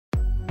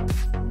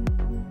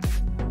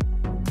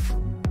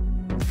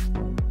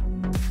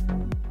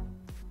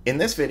In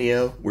this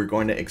video, we're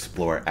going to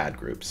explore ad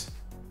groups.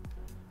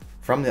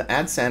 From the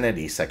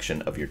AdSanity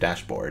section of your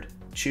dashboard,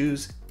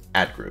 choose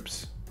Ad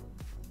Groups.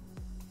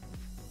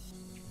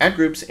 Ad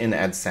groups in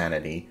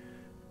AdSanity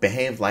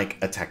behave like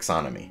a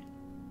taxonomy.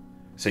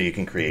 So you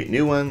can create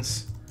new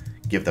ones,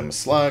 give them a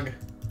slug,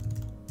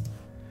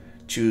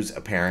 choose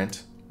a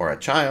parent or a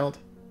child,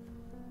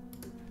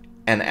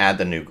 and add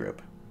the new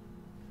group.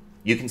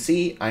 You can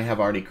see I have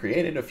already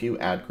created a few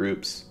ad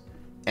groups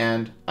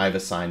and I've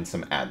assigned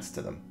some ads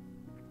to them.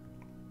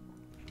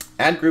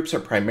 Ad groups are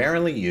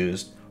primarily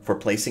used for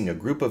placing a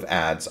group of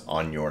ads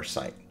on your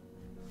site.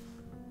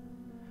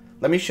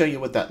 Let me show you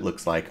what that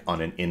looks like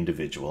on an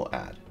individual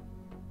ad.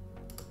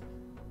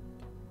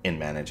 In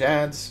Manage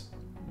Ads,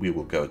 we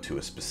will go to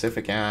a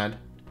specific ad,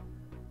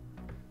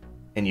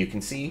 and you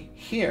can see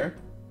here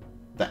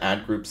the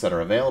ad groups that are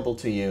available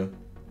to you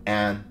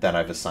and that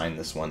I've assigned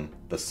this one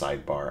the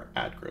sidebar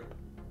ad group.